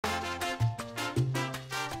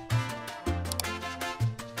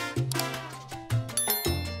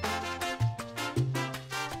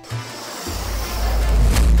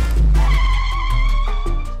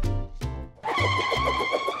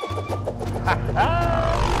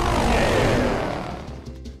Yeah.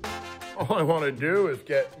 All I want to do is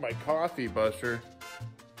get my coffee, Buster.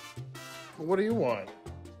 What do you want?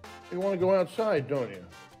 You want to go outside, don't you?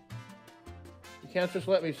 You can't just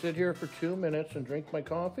let me sit here for 2 minutes and drink my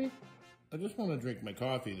coffee? I just want to drink my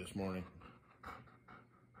coffee this morning.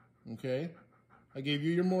 Okay? I gave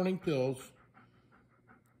you your morning pills.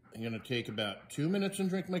 I'm going to take about 2 minutes and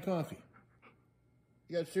drink my coffee.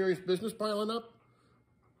 You got serious business piling up?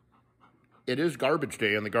 It is garbage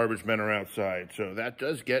day and the garbage men are outside, so that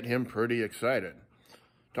does get him pretty excited.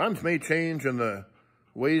 Times may change and the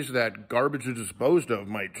ways that garbage is disposed of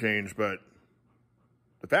might change, but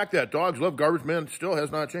the fact that dogs love garbage men still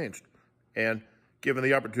has not changed. And given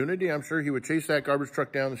the opportunity, I'm sure he would chase that garbage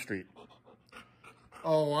truck down the street.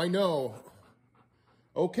 Oh, I know.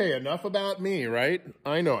 Okay, enough about me, right?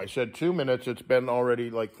 I know, I said 2 minutes, it's been already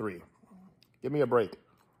like 3. Give me a break.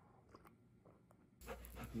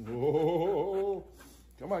 Whoa,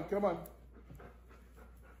 come on, come on.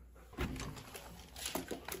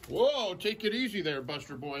 Whoa, take it easy there,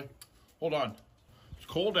 Buster boy. Hold on. It's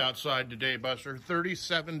cold outside today, Buster,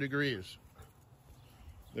 37 degrees.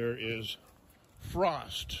 There is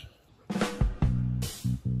frost.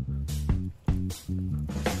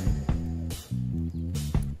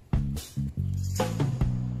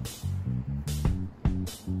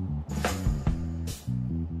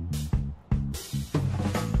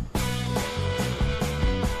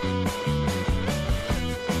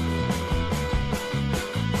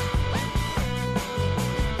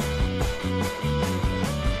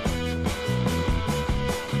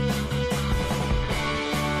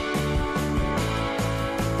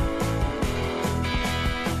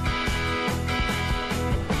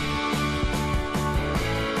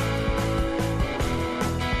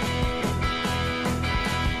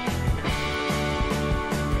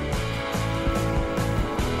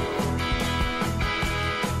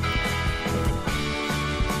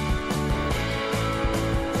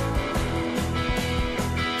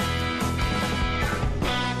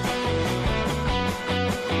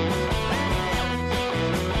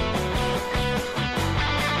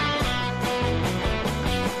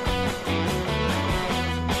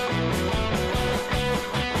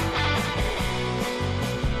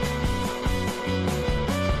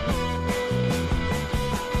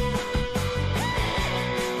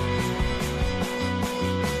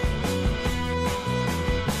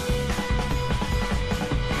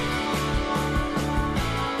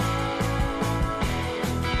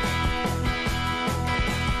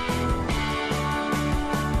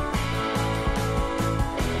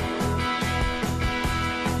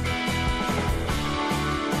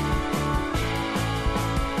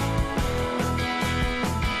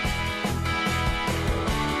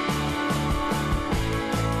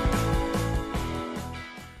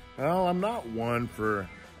 Well, I'm not one for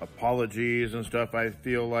apologies and stuff. I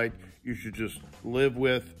feel like you should just live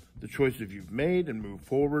with the choices you've made and move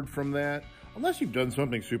forward from that, unless you've done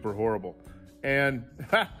something super horrible. And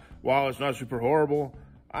while it's not super horrible,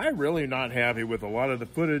 I'm really not happy with a lot of the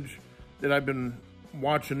footage that I've been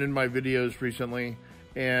watching in my videos recently.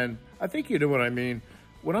 And I think you know what I mean.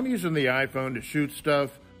 When I'm using the iPhone to shoot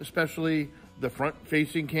stuff, especially the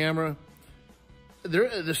front-facing camera,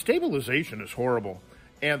 the stabilization is horrible.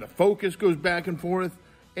 And the focus goes back and forth.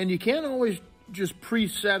 And you can't always just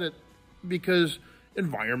preset it because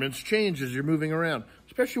environments change as you're moving around.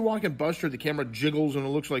 Especially walking Buster, the camera jiggles and it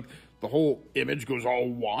looks like the whole image goes all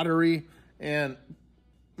watery. And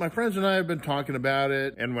my friends and I have been talking about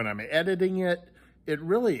it. And when I'm editing it, it's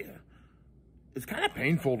kind of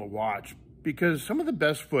painful to watch because some of the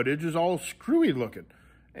best footage is all screwy looking.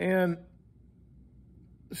 And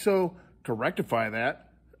so to rectify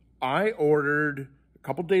that, I ordered a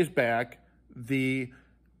couple days back the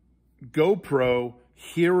GoPro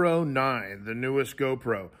Hero 9, the newest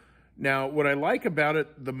GoPro. Now, what I like about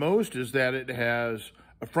it the most is that it has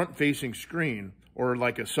a front-facing screen, or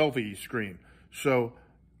like a selfie screen. So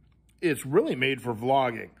it's really made for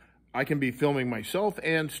vlogging. I can be filming myself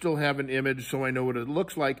and still have an image so I know what it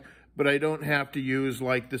looks like, but I don't have to use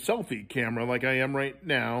like the selfie camera like I am right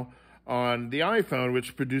now on the iPhone,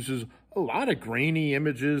 which produces a lot of grainy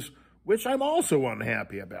images, which I'm also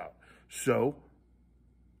unhappy about. So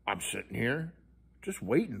I'm sitting here just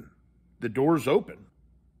waiting. The door's open.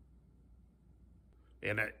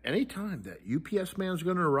 And at any time that UPS man's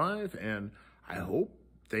going to arrive, and I hope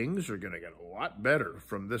things are going to get a lot better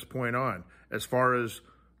from this point on as far as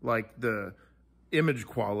like the image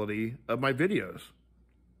quality of my videos.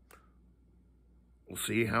 We'll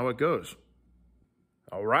see how it goes.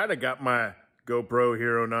 All right, I got my GoPro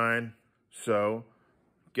Hero 9. So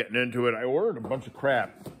getting into it, I ordered a bunch of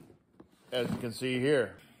crap. as you can see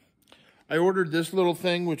here. I ordered this little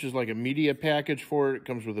thing, which is like a media package for it. It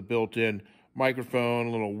comes with a built-in microphone,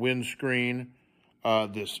 a little windscreen.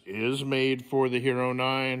 This is made for the Hero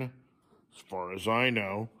 9, as far as I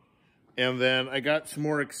know. And then I got some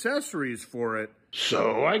more accessories for it.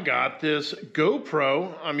 So I got this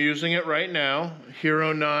GoPro. I'm using it right now,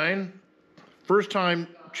 Hero 9. First time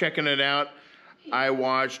checking it out. I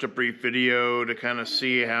watched a brief video to kind of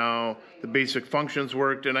see how the basic functions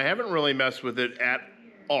worked, and I haven't really messed with it at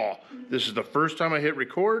all. This is the first time I hit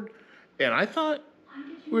record, and I thought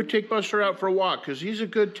we would take Buster out for a walk because he's a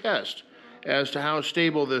good test as to how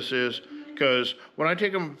stable this is. Because when I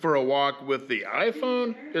take him for a walk with the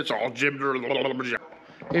iPhone, it's all gibber.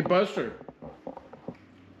 Hey, Buster,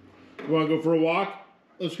 you want to go for a walk?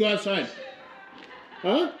 Let's go outside.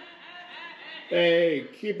 Huh? Hey,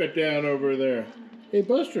 keep it down over there. Hey,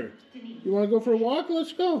 Buster, you want to go for a walk?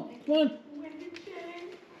 Let's go. Come on.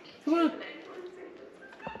 Come on.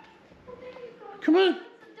 Come on.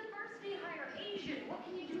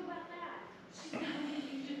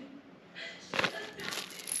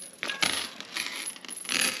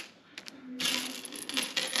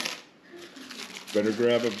 Better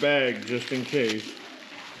grab a bag just in case.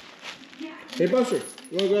 Hey, Buster,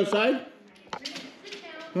 you want to go outside?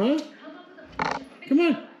 Huh? Come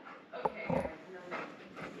on.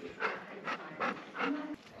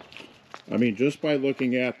 I mean, just by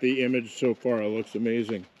looking at the image so far, it looks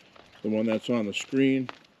amazing. The one that's on the screen.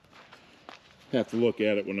 Have to look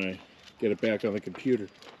at it when I get it back on the computer.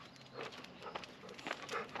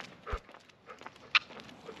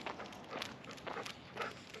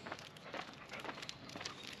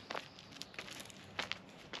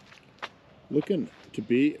 Looking to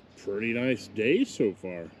be a pretty nice day so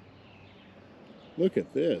far. Look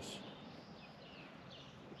at this.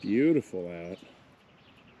 Beautiful out.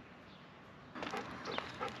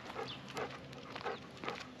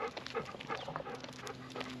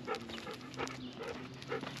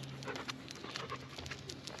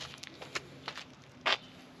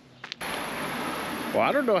 Well,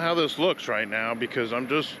 I don't know how this looks right now because I'm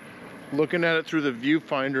just looking at it through the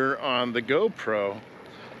viewfinder on the GoPro.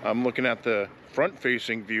 I'm looking at the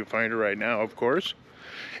front-facing viewfinder right now, of course.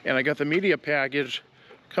 And I got the media package.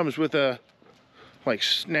 Comes with a like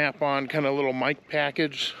snap-on kind of little mic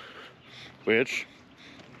package, which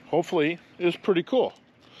hopefully is pretty cool.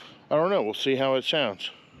 I don't know, we'll see how it sounds.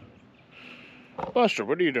 Buster,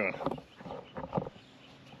 what are you doing?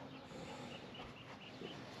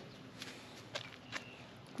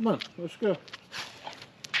 Come on, let's go.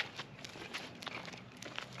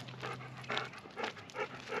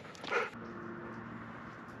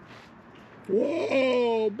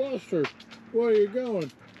 Whoa, Buster, where are you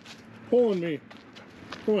going? Pulling me.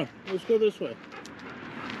 Come on, let's go this way.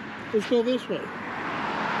 Let's go this way.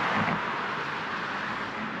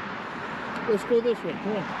 Let's go this way,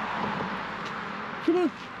 come on. Come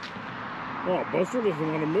on. Oh, Buster doesn't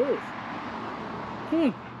want to move. Come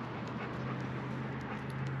on.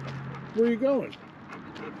 Where are you going?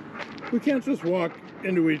 We can't just walk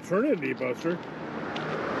into eternity, Buster.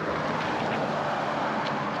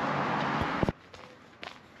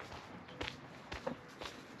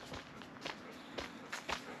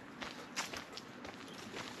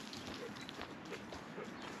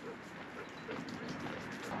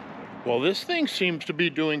 Well, this thing seems to be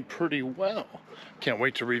doing pretty well. Can't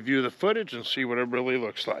wait to review the footage and see what it really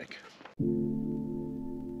looks like.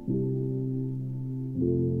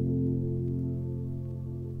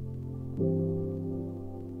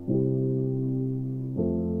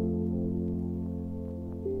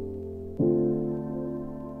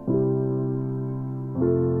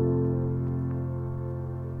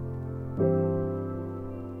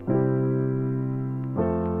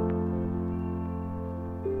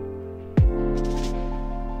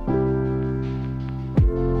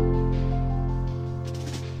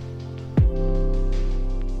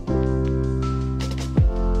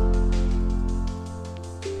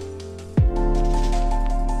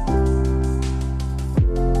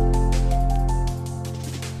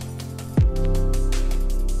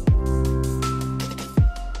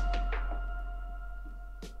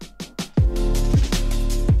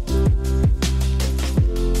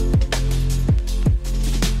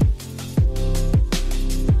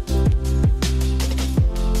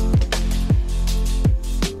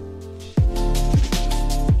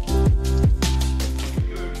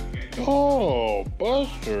 Oh,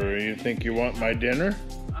 Buster, you think you want my dinner?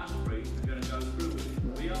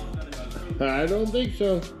 I don't think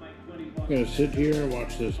so. I'm gonna sit here and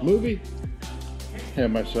watch this movie. Have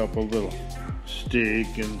myself a little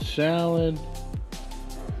steak and salad.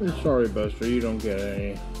 I'm sorry, Buster, you don't get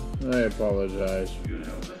any. I apologize.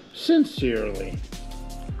 Sincerely.